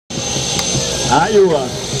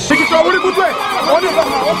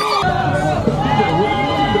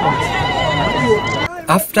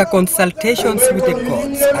After consultations with the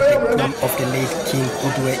gods at the tomb of the late King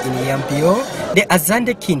Gbudue in Yambio, the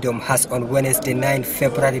Azande Kingdom has on Wednesday 9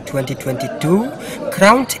 February 2022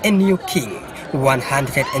 crowned a new king,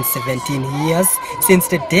 117 years since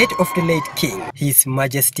the death of the late king, His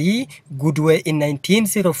Majesty Gbudue in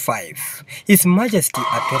 1905. His Majesty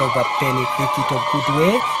Atoroba Peni Rikito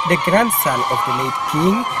Gbudue, the grandson of the late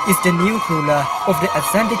king, is the new ruler of the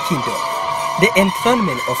Azande Kingdom. The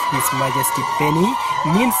enthronement of His Majesty Peni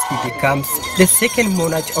means he becomes the second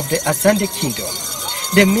monarch of the Azande Kingdom.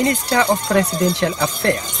 The Minister of Presidential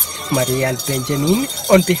Affairs, Marial Benjamin,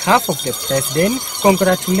 on behalf of the President,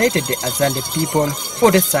 congratulated the Azande people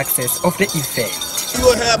for the success of the event.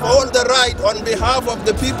 You have all the right on behalf of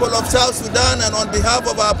the people of South Sudan and on behalf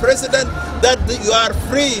of our President that you are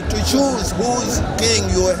free to choose whose king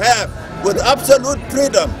you have with absolute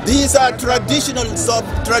freedom. These are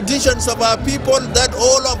traditions of our people that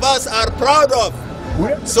all of us are proud of.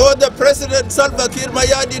 So the President Salva Kiir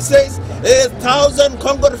Mayardit says 1,000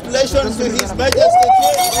 congratulations to His Majesty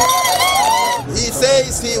King. He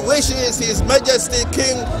says he wishes His Majesty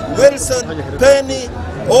King Wilson Penny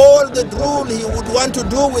all the rule he would want to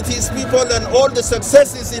do with his people and all the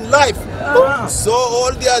successes in life. So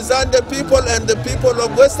all the Azande people and the people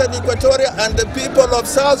of Western Equatoria and the people of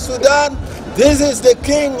South Sudan, this is the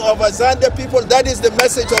king of Azande people. That is the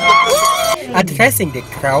message of the President. Addressing the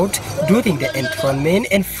crowd during the enthronement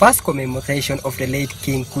and first commemoration of the late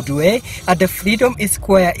King Gbudue at the Freedom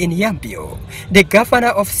Square in Yambio, the governor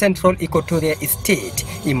of Central Equatoria State,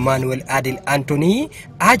 Emmanuel Adil Anthony,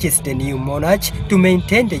 urges the new monarch to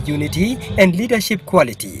maintain the unity and leadership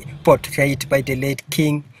quality portrayed by the late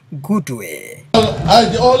King Gbudue. I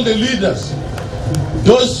urge all the leaders,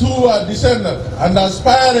 those who are descendants and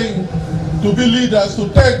aspiring to be leaders, to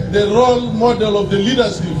take the role model of the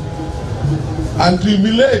leadership and to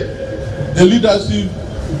emulate the leadership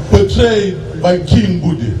portrayed by King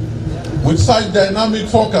Gbudue. With such dynamic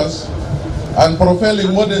focus and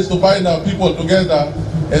propelling models to bind our people together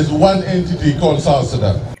as one entity called South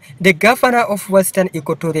Sudan. The governor of Western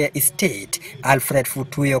Equatoria State, Alfred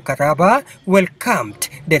Futuyo Karaba, welcomed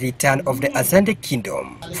the return of the Azande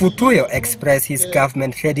Kingdom. Futuyo expressed his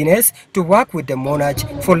government readiness to work with the monarch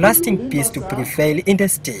for lasting peace to prevail in the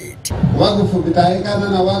state.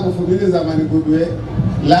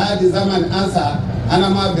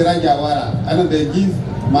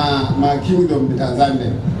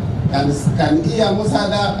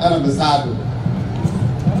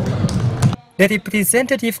 The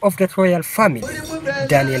representative of the royal family,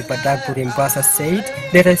 Daniel Badagurimbasa, said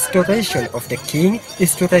the restoration of the king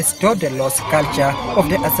is to restore the lost culture of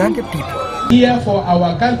the Azande people. Here for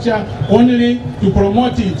our culture only to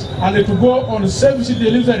promote it and to go on service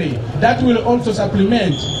delivery that will also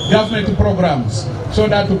supplement government programs so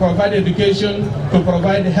that to provide education, to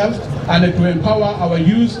provide health and to empower our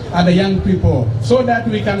youth and the young people so that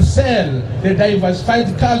we can sell the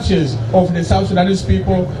diversified cultures of the South Sudanese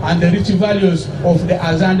people and the rich values of the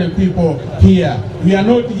Azande people here. We are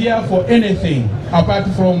not here for anything apart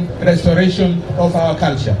from restoration of our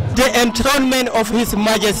culture. The enthronement of His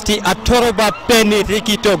Majesty Atoroba Peni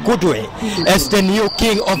Rikito Gbudue as the new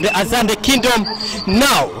king of the Azande Kingdom.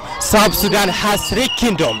 Now, South Sudan has three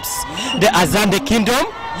kingdoms: the Azande Kingdom,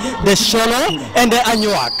 the Sholo, and the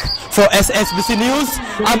Anuak. For SSBC News,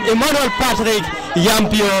 I'm Emmanuel Patrick,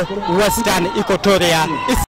 Yambio, Western Equatoria.